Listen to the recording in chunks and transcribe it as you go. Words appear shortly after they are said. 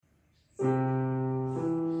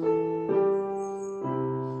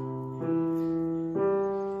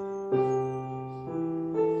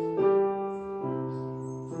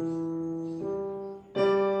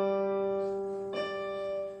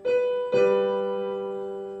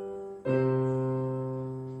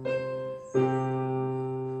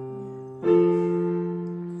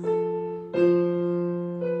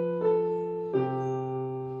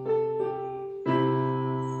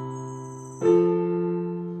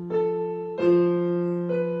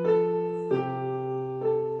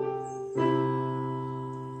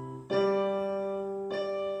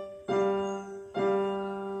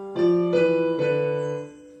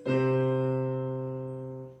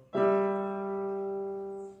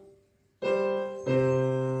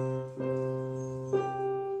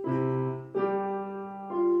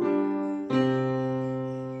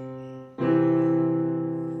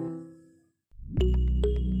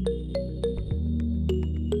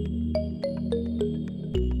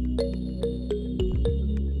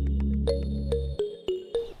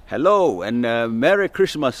Hello and Merry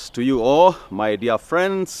Christmas to you all, my dear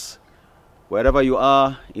friends, wherever you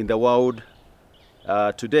are in the world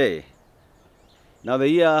today. Now the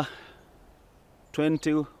year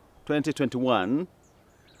 2021,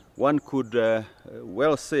 one could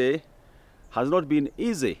well say, has not been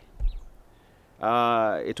easy.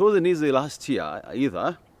 It wasn't easy last year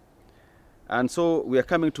either. And so we are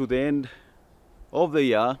coming to the end of the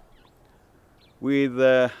year with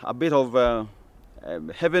a bit of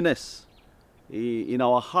heaviness in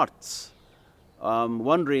our hearts,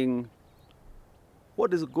 wondering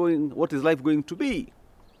what is life going to be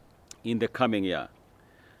in the coming year.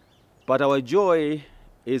 But our joy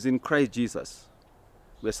is in Christ Jesus.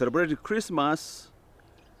 We are celebrating Christmas,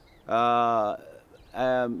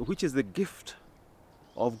 which is the gift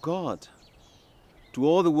of God to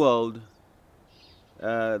all the world,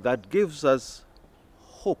 that gives us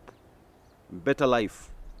hope, better life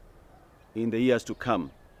in the years to come,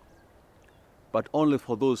 but only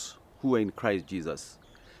for those who are in Christ Jesus.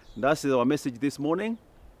 That is our message this morning.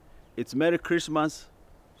 It's Merry Christmas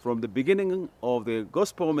from the beginning of the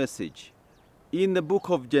gospel message in the book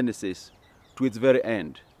of Genesis to its very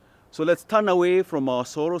end. So let's turn away from our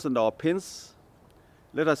sorrows and our pains.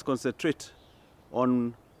 Let us concentrate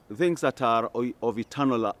on things that are of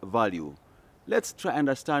eternal value. Let's try and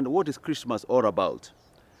understand what is Christmas all about.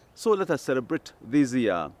 So let us celebrate this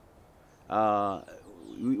year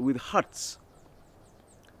with hearts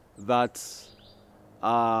that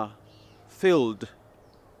are filled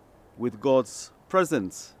with God's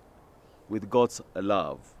presence, with God's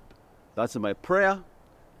love. That's my prayer,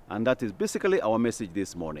 and that is basically our message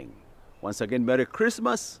this morning. Once again, Merry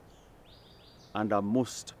Christmas and a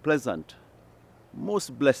most pleasant,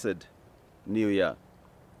 most blessed New Year.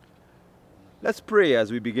 Let's pray as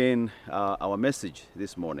we begin our message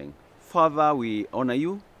this morning. Father, we honor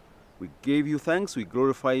you. We give you thanks. We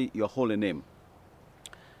glorify your holy name.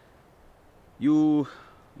 You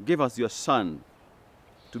gave us your Son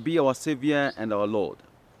to be our Savior and our Lord.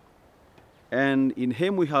 And in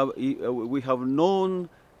him we have known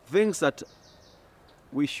things that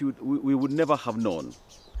we would never have known.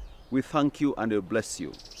 We thank you and we bless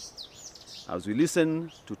you. As we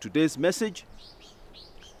listen to today's message,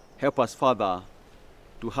 help us, Father,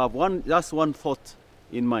 to have just one thought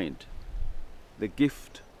in mind: the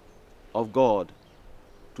gift of God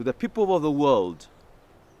to the people of the world,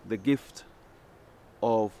 the gift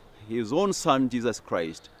of his own Son, Jesus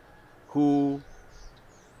Christ, who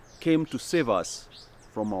came to save us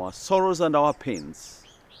from our sorrows and our pains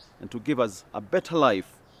and to give us a better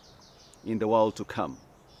life in the world to come.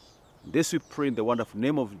 This we pray in the wonderful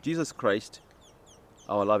name of Jesus Christ,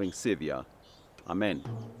 our loving Savior. Amen.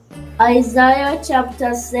 Isaiah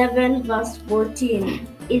chapter 7 verse 14.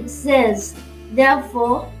 It says,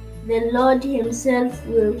 "Therefore the Lord himself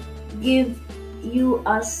will give you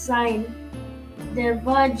a sign. The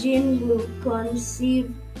virgin will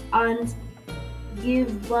conceive and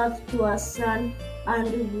give birth to a son, and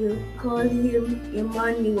will call him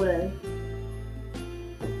Emmanuel."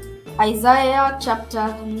 Isaiah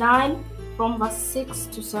chapter 9 from verse 6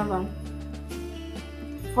 to 7.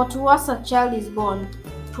 For to us a child is born,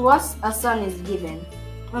 to us a son is given,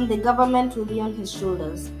 and the government will be on his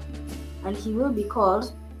shoulders. And he will be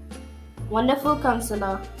called Wonderful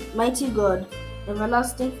Counselor, Mighty God,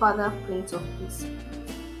 Everlasting Father, Prince of Peace.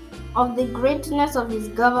 Of the greatness of his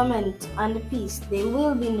government and peace there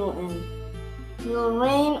will be no end. He will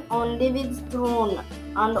reign on David's throne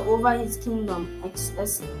and over his kingdom,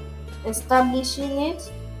 establishing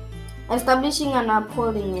and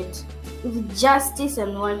upholding it with justice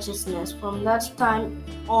and righteousness from that time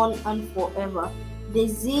on and forever. The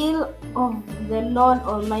zeal of the Lord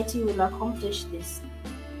Almighty will accomplish this.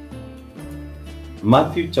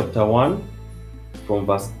 Matthew chapter 1 from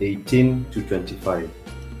verse 18 to 25.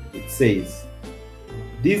 It says,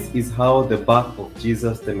 "This is how the birth of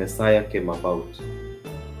Jesus the Messiah came about.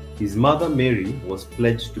 His mother Mary was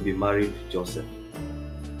pledged to be married to Joseph.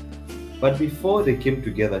 But before they came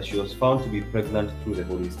together, she was found to be pregnant through the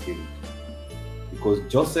Holy Spirit. Because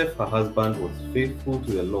Joseph, her husband, was faithful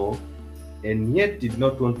to the law and yet did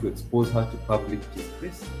not want to expose her to public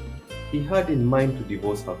disgrace, he had in mind to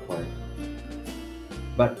divorce her quietly.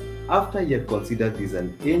 But after he had considered this,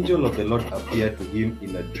 an angel of the Lord appeared to him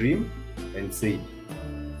in a dream and said,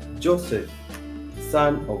 'Joseph,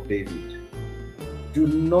 son of David, do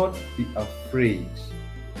not be afraid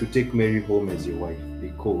to take Mary home as your wife,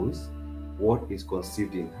 because what is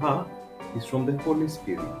conceived in her is from the Holy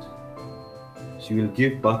Spirit. She will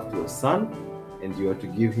give birth to a son, and you are to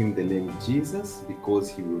give him the name Jesus, because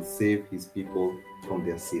he will save his people from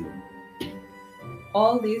their sin.'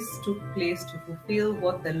 All this took place to fulfill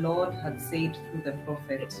what the Lord had said through the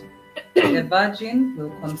prophet. The virgin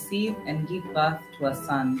will conceive and give birth to a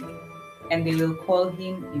son, and they will call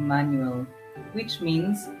him Emmanuel, which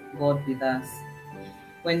means God with us.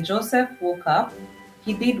 When Joseph woke up,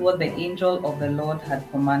 he did what the angel of the Lord had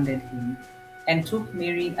commanded him, and took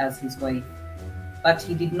Mary as his wife. But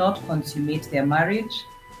he did not consummate their marriage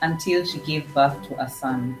until she gave birth to a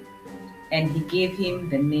son, and he gave him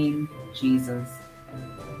the name Jesus.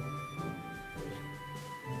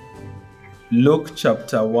 Luke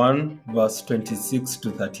chapter 1, verse 26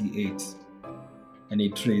 to 38. And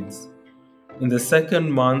it reads, In the 2nd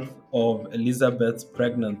month of Elizabeth's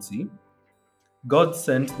pregnancy, God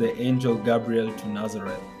sent the angel Gabriel to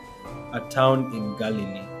Nazareth, a town in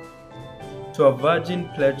Galilee, to a virgin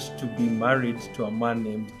pledged to be married to a man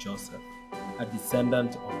named Joseph, a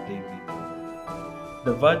descendant of David.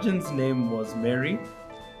 The virgin's name was Mary.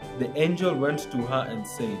 The angel went to her and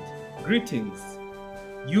said, Greetings,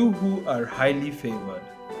 you who are highly favored,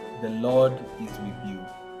 the Lord is with you.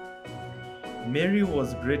 Mary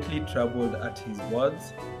was greatly troubled at his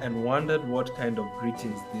words and wondered what kind of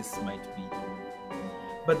greetings this might be.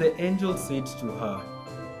 But the angel said to her,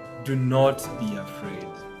 Do not be afraid,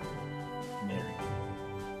 Mary.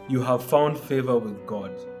 You have found favor with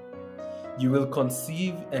God. You will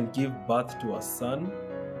conceive and give birth to a son,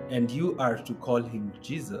 and you are to call him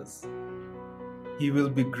Jesus. He will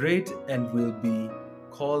be great and will be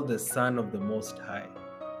called the Son of the Most High.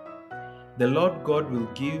 The Lord God will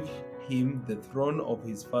give him the throne of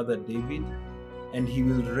his father David, and he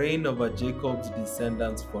will reign over Jacob's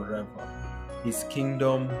descendants forever. His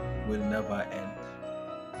kingdom will never end.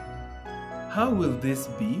 How will this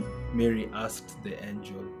be? Mary asked the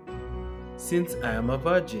angel, since I am a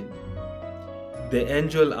virgin. The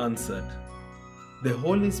angel answered, The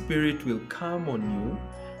Holy Spirit will come on you,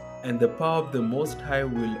 and the power of the Most High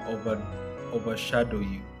will overshadow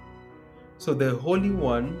you. So the Holy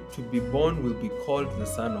One to be born will be called the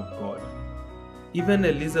Son of God. Even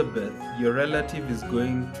Elizabeth, your relative, is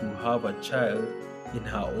going to have a child in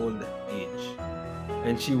her old age,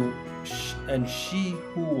 and she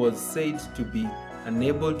who was said to be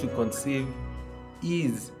unable to conceive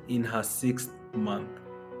is in her 6th month,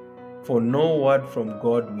 for no word from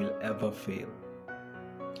God will ever fail.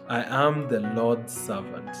 I am the Lord's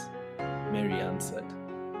servant, Mary answered.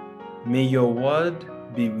 May your word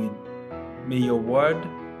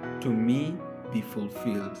to me be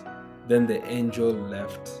fulfilled. Then the angel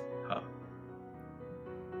left her.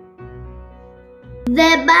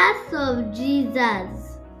 The birth of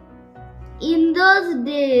Jesus. In those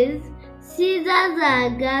days, Caesar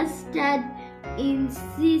Augustus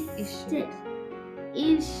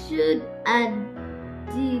issued a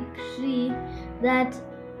decree that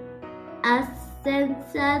a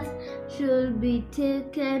census should be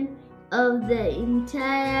taken of the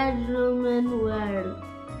entire Roman world.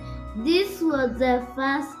 This was the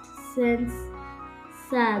first census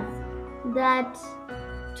that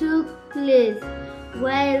took place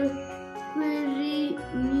while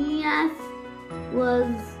Quirinius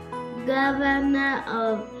was governor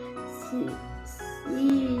of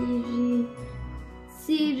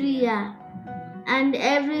Syria, and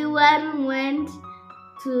everyone went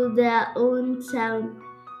to their own town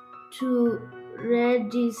to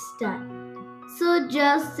register. So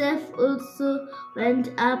Joseph also went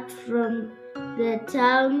up from the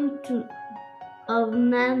town of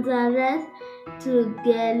Nazareth to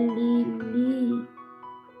Galilee,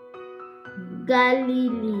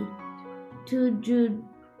 to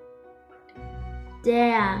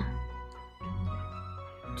Judea,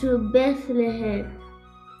 to Bethlehem,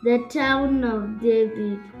 the town of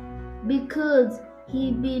David, because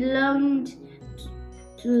he belonged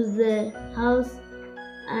to the house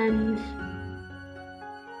and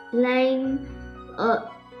line of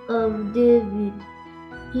David.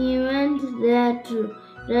 He went there to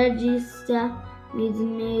register with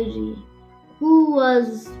Mary, who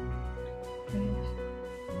was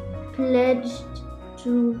pledged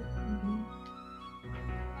to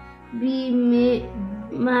be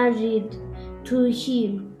married to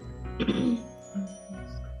him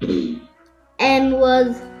and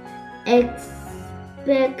was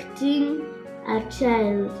expecting a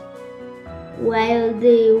child. While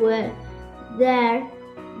they were there,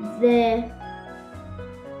 the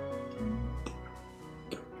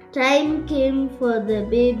time came for the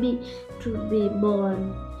baby to be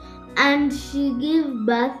born, and she gave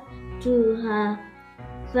birth to her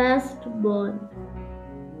firstborn,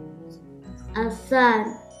 a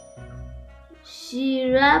son.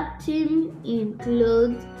 She wrapped him in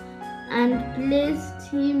clothes and placed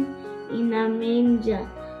him in a manger,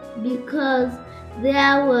 because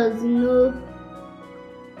There was no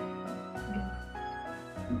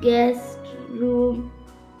guest room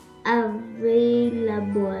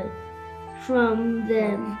available for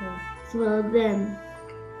them.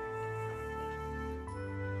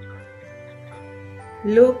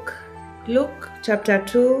 Luke chapter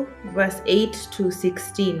 2, verse 8 to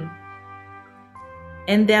 16.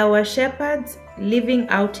 And there were shepherds living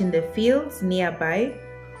out in the fields nearby,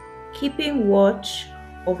 keeping watch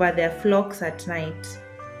over their flocks at night.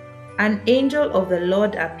 An angel of the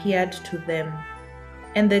Lord appeared to them,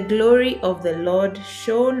 and the glory of the Lord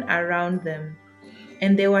shone around them,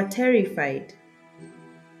 and they were terrified.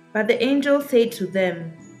 But the angel said to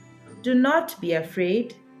them, "Do not be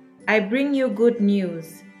afraid. I bring you good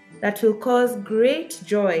news that will cause great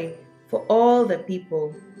joy for all the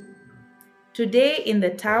people. Today in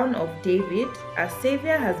the town of David, a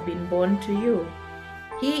Savior has been born to you.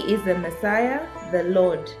 He is the Messiah, the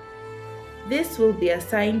Lord. This will be a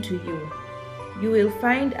sign to you. You will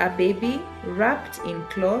find a baby wrapped in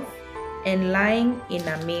cloth and lying in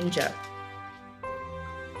a manger."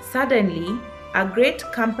 Suddenly, a great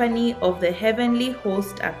company of the heavenly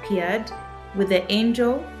host appeared with the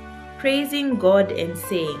angel, praising God and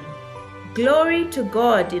saying, "Glory to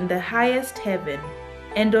God in the highest heaven,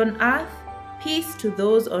 and on earth peace to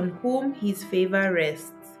those on whom his favor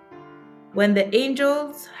rests." When the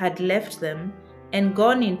angels had left them and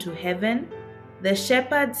gone into heaven, the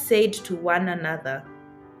shepherds said to one another,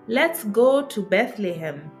 "Let's go to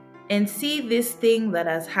Bethlehem and see this thing that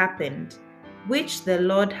has happened, which the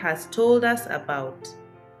Lord has told us about."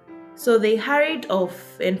 So they hurried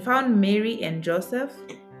off and found Mary and Joseph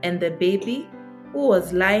and the baby, who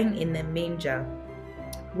was lying in a manger.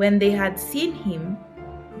 When they had seen him,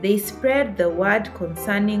 they spread the word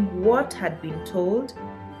concerning what had been told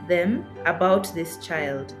them about this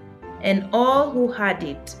child, and all who heard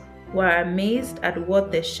it were amazed at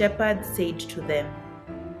what the shepherds said to them.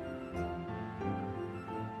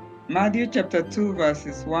 Matthew chapter 2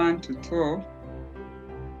 verses 1 to 12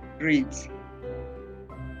 reads,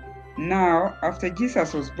 Now, after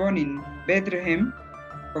Jesus was born in Bethlehem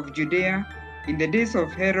of Judea, in the days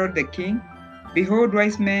of Herod the king, behold,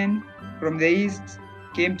 wise men from the east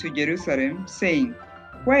came to Jerusalem, saying,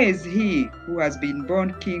 Where is he who has been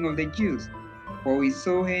born King of the Jews? For we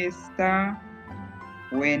saw his star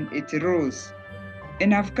when it rose,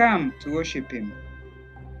 and have come to worship him.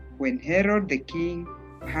 When Herod the king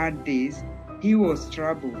heard this, he was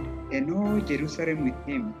troubled, and all Jerusalem with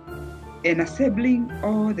him. And assembling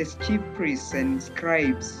all the chief priests and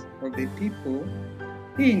scribes of the people,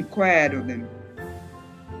 he inquired of them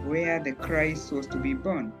where the Christ was to be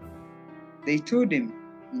born. They told him,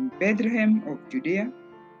 In Bethlehem of Judea,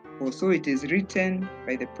 for so it is written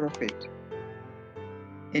by the prophet,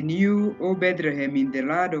 And you, O Bethlehem, in the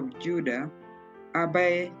land of Judah, are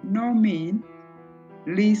by no means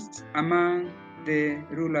least among the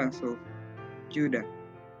rulers of Judah.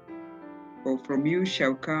 For from you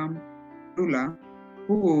shall come a ruler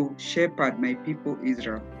who will shepherd my people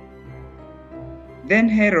Israel. Then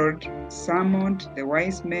Herod summoned the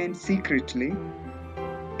wise men secretly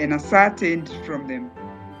and ascertained from them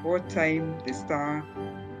what time the star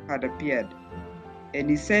had appeared. And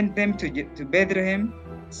he sent them to Bethlehem,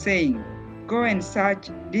 saying, Go and search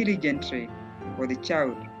diligently for the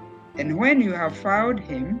child, and when you have found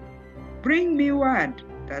him, bring me word,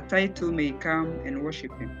 that I too may come and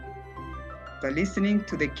worship him. After listening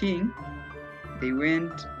to the king, they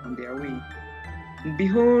went on their way. And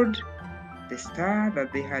behold, the star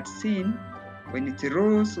that they had seen, when it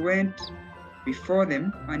rose, went before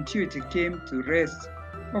them until it came to rest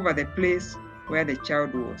over the place where the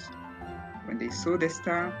child was. When they saw the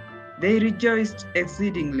star, they rejoiced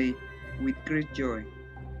exceedingly with great joy.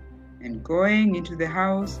 And going into the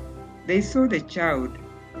house, they saw the child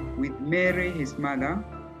with Mary his mother,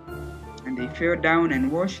 and they fell down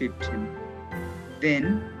and worshipped him.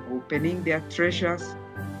 Then, opening their treasures,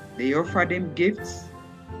 they offered him gifts,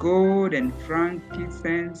 gold and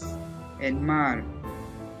frankincense and myrrh.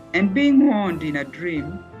 And being warned in a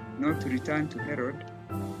dream not to return to Herod,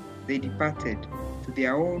 they departed to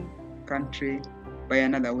their own country by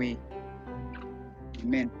another way.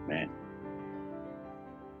 Amen. Amen.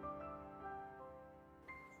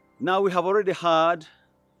 Now we have already heard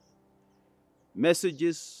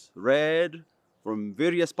messages read from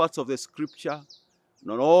various parts of the scripture,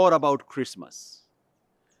 not all about Christmas.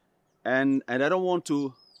 And I don't want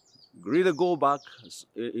to really go back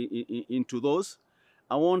into those.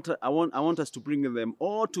 I want us to bring them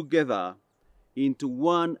all together into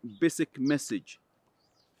one basic message.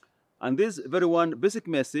 And this very one basic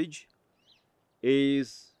message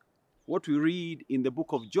is what we read in the book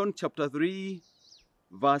of John chapter 3,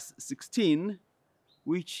 verse 16,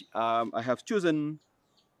 which I have chosen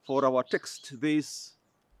for our text this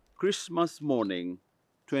Christmas morning,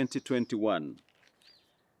 2021.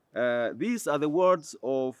 These are the words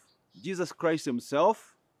of Jesus Christ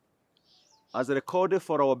himself, as recorded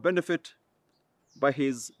for our benefit by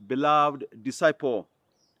his beloved disciple,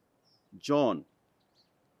 John.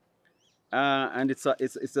 And it's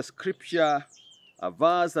a scripture, a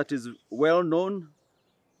verse that is well known,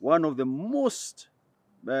 one of the most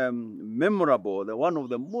memorable, one of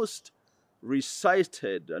the most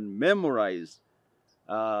recited and memorized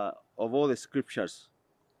of all the scriptures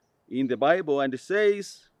in the Bible. And it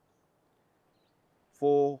says,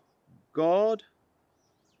 "For God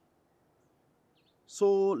so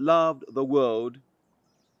loved the world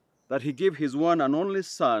that he gave his one and only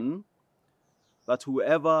Son, that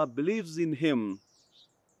whoever believes in him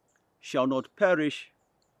shall not perish,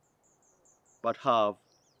 but have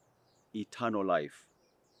eternal life."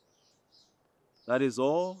 That is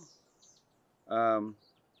all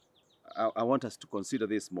I want us to consider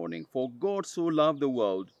this morning. For God so loved the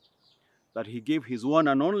world that he gave his one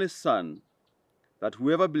and only Son, that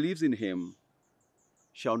whoever believes in him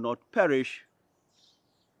shall not perish,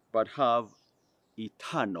 but have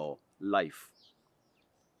eternal life.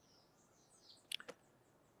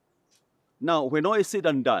 Now, when all is said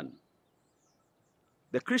and done,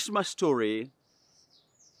 the Christmas story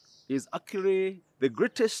is actually the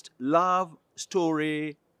greatest love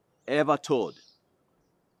story ever told.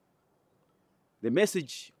 The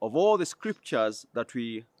message of all the scriptures that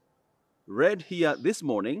we read here this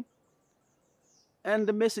morning, and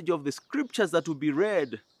the message of the scriptures that will be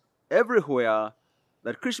read everywhere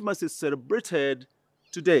that Christmas is celebrated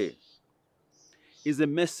today, is a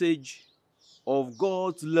message of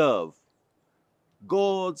God's love,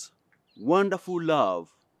 God's wonderful love,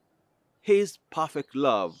 his perfect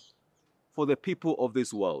love for the people of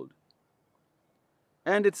this world.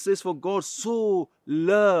 And it says, for God so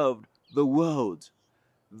loved the world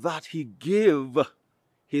that he gave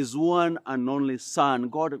his one and only Son.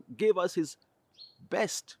 God gave us his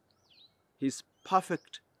best, his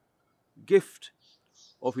perfect gift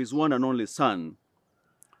of his one and only Son,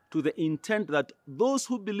 to the intent that those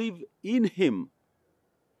who believe in him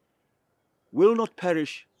will not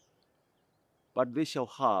perish, but they shall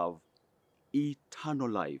have eternal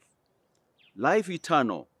life. Life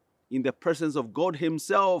eternal in the presence of God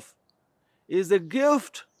himself is a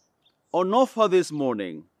gift on offer this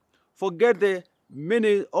morning. Forget the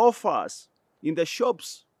many offers in the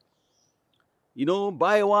shops. You know,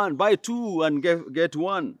 buy one, buy two and get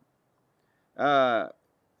one.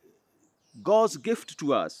 God's gift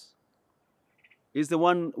to us is the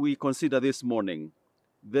one we consider this morning,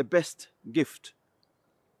 the best gift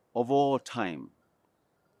of all time.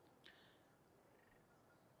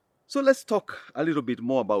 So let's talk a little bit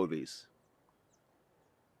more about this.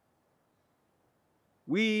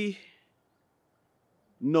 We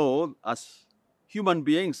know as human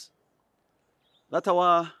beings that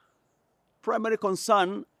our primary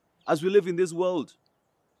concern as we live in this world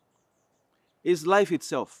is life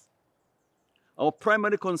itself. Our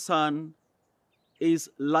primary concern is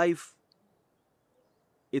life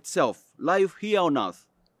itself, life here on earth,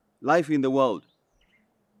 life in the world.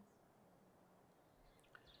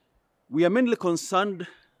 We are mainly concerned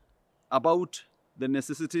about the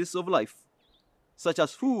necessities of life, such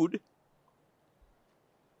as food,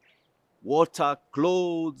 water,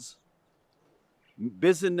 clothes,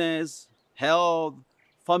 business, health,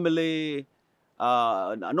 family,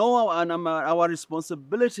 and all our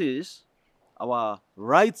responsibilities, our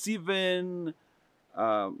rights even,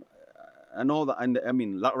 and all that, and I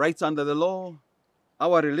mean, rights under the law,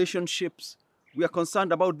 our relationships. We are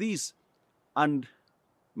concerned about these and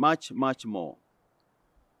much, much more.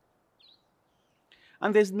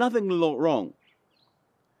 And there's nothing wrong.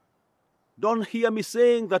 Don't hear me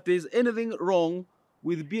saying that there's anything wrong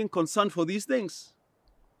with being concerned for these things.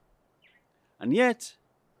 And yet,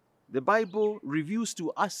 the Bible reveals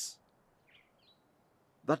to us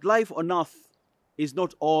that life on earth is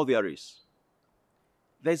not all there is.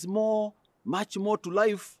 There's more, much more to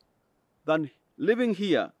life than living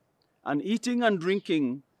here and eating and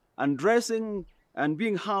drinking and dressing and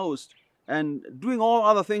being housed and doing all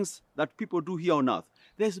other things that people do here on earth.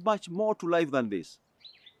 There's much more to life than this.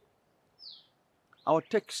 Our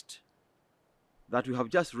text that we have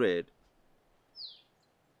just read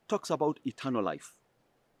talks about eternal life.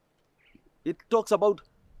 It talks about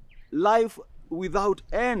life without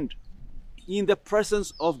end in the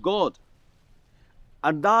presence of God.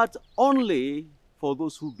 And that only for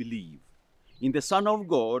those who believe in the Son of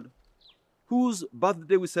God, whose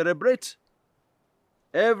birthday we celebrate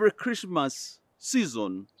every Christmas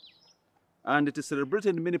season, and it is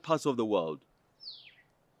celebrated in many parts of the world.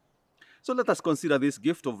 So let us consider this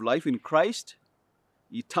gift of life in Christ,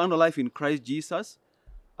 eternal life in Christ Jesus,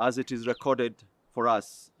 as it is recorded for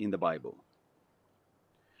us in the Bible.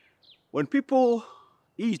 When people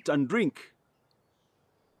eat and drink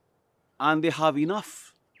and they have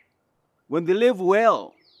enough, when they live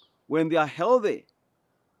well, when they are healthy,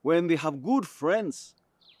 when they have good friends,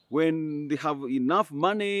 when they have enough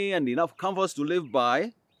money and enough comforts to live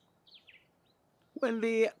by, when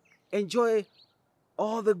they enjoy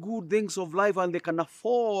all the good things of life and they can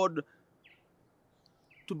afford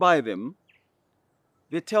to buy them,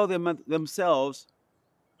 they tell themselves,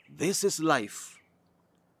 this is life.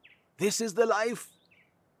 This is the life.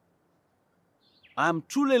 I'm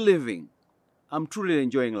truly living. I'm truly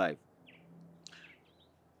enjoying life.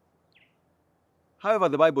 However,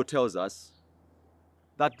 the Bible tells us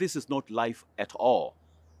that this is not life at all.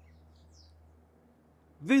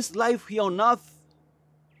 This life here on earth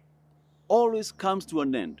always comes to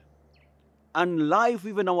an end. And life,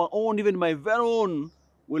 even our own, even my very own,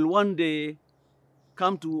 will one day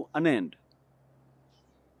come to an end.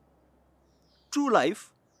 True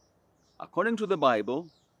life, according to the Bible,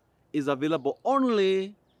 is available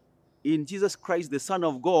only in Jesus Christ, the Son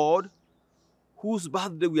of God, whose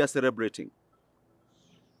birthday we are celebrating.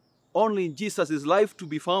 Only in Jesus is life to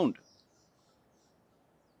be found.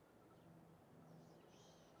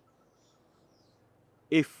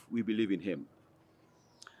 If we believe in him.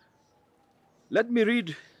 Let me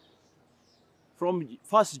read from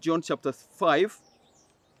 1 John chapter 5,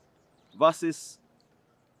 verses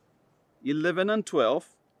 11 and 12,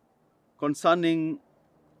 concerning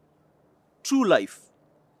true life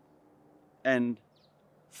and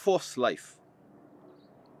false life.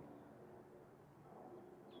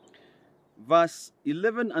 Verse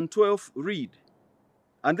 11 and 12 read,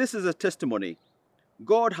 and this is a testimony.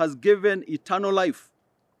 God has given eternal life,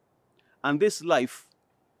 and this life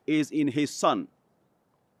is in his Son.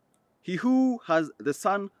 He who has the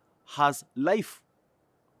Son has life.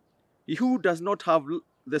 He who does not have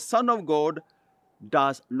the Son of God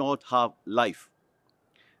does not have life.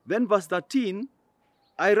 Then verse 13,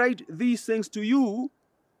 I write these things to you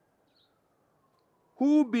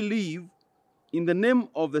who believe in the name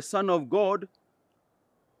of the Son of God,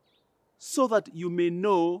 so that you may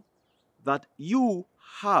know that you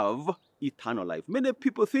have eternal life. Many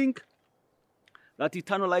people think that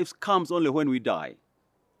eternal life comes only when we die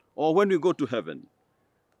or when we go to heaven.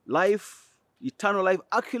 Life, eternal life,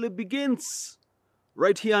 actually begins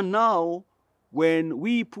right here and now when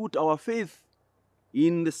we put our faith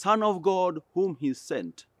in the Son of God whom he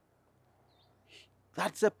sent.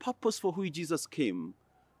 That's the purpose for which Jesus came,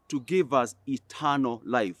 to give us eternal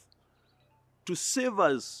life, to save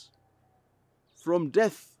us from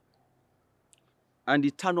death and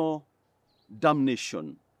eternal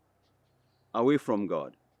damnation away from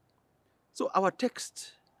God. So our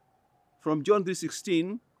text from John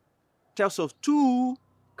 3:16 tells of two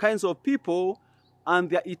kinds of people and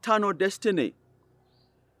their eternal destiny.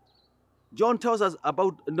 John tells us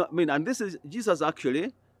about, and this is Jesus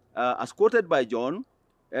actually, as quoted by John,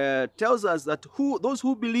 tells us that those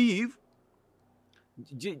who believe,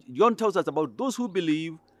 John tells us about those who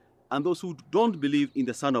believe and those who don't believe in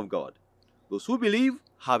the Son of God. Those who believe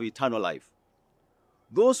have eternal life.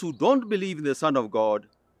 Those who don't believe in the Son of God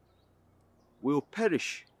will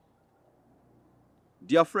perish.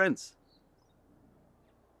 Dear friends,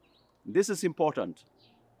 this is important.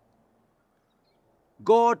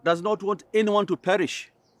 God does not want anyone to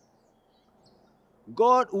perish.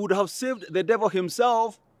 God would have saved the devil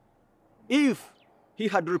himself if he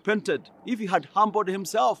had repented, if he had humbled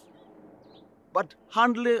himself. But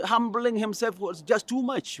humbling himself was just too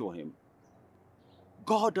much for him.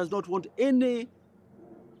 God does not want anybody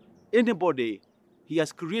he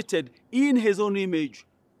has created in his own image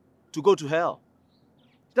to go to hell.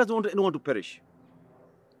 He doesn't want anyone to perish.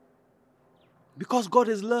 Because God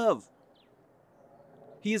is love.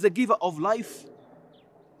 He is the giver of life.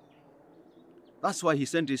 That's why he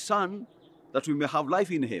sent his Son, that we may have life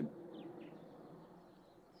in him.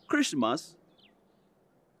 Christmas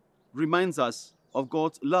reminds us of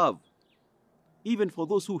God's love, even for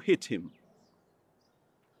those who hate him.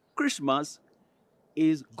 Christmas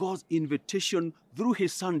is God's invitation through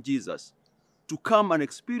his Son Jesus to come and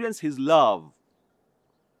experience his love.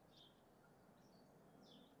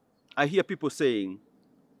 I hear people saying,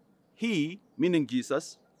 he, meaning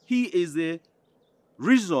Jesus, he is the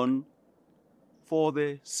reason for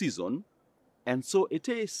the season, and so it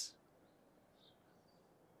is.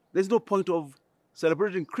 There's no point of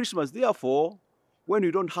celebrating Christmas, therefore, when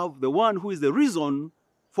you don't have the one who is the reason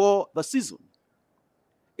for the season.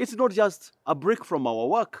 It's not just a break from our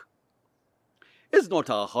work. It's not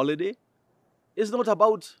a holiday. It's not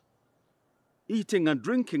about eating and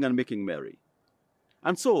drinking and making merry.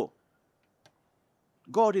 And so,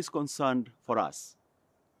 God is concerned for us.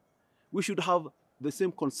 We should have the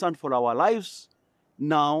same concern for our lives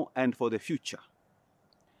now and for the future.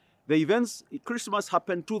 The events, Christmas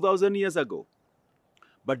happened 2,000 years ago.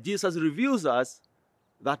 But Jesus reveals us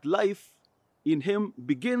that life in Him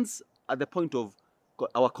begins at the point of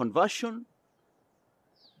our conversion,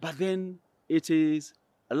 but then it is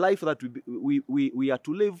a life that we are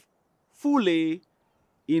to live fully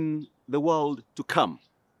in the world to come.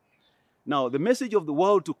 Now, the message of the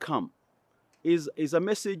world to come is a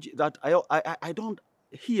message that I don't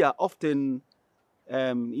hear often,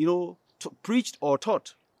 preached or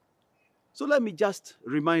taught. So let me just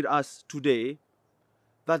remind us today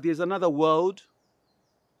that there's another world,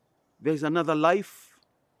 there's another life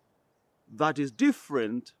that is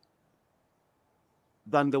different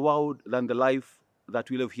than the world, than the life that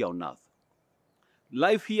we live here on earth.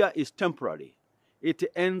 Life here is temporary. It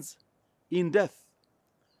ends in death.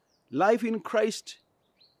 Life in Christ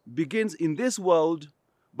begins in this world,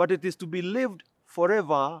 but it is to be lived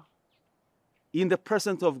forever in the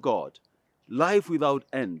presence of God. Life without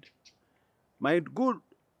end. My good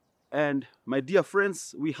and my dear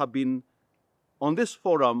friends, we have been on this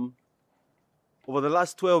forum over the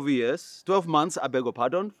last 12 months, I beg your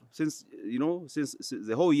pardon, since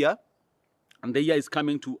the whole year, and the year is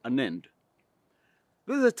coming to an end.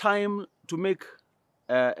 This is a time to make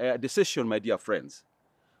a decision, my dear friends.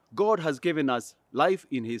 God has given us life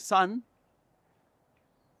in His Son,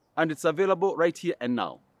 and it's available right here and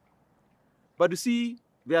now. But you see,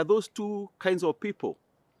 there are those two kinds of people.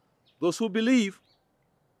 Those who believe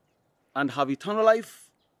and have eternal life,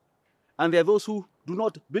 and there are those who do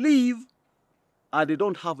not believe and they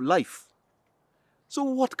don't have life. So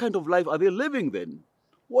what kind of life are they living then?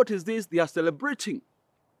 What is this they are celebrating?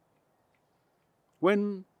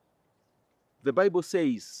 When the Bible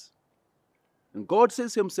says, and God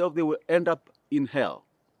says Himself, they will end up in hell.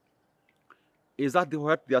 Is that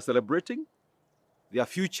what they are celebrating? Their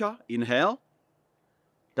future in hell?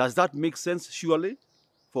 Does that make sense, surely,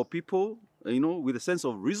 for people, with a sense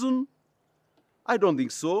of reason? I don't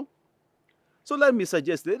think so. So let me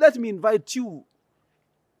suggest, let me invite you,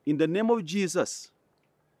 in the name of Jesus,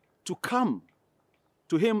 to come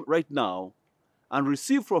to Him right now and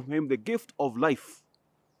receive from Him the gift of life,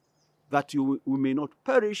 that we may not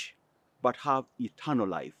perish, but have eternal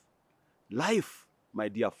life. Life, my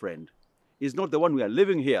dear friend, is not the one we are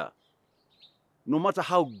living here, no matter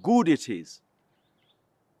how good it is.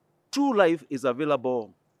 True life is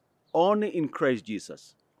available only in Christ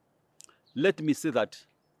Jesus. Let me say that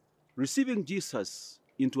receiving Jesus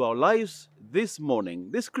into our lives this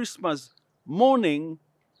morning, this Christmas morning,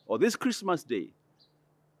 or this Christmas day,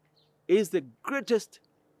 is the greatest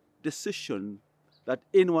decision that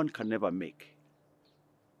anyone can ever make.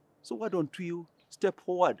 So why don't you step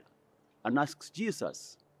forward and ask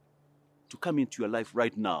Jesus to come into your life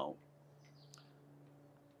right now?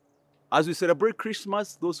 As we celebrate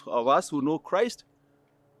Christmas, those of us who know Christ,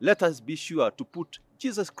 let us be sure to put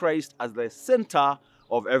Jesus Christ as the center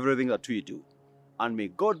of everything that we do. And may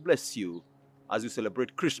God bless you as you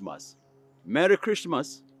celebrate Christmas. Merry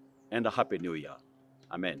Christmas and a Happy New Year.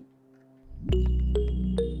 Amen.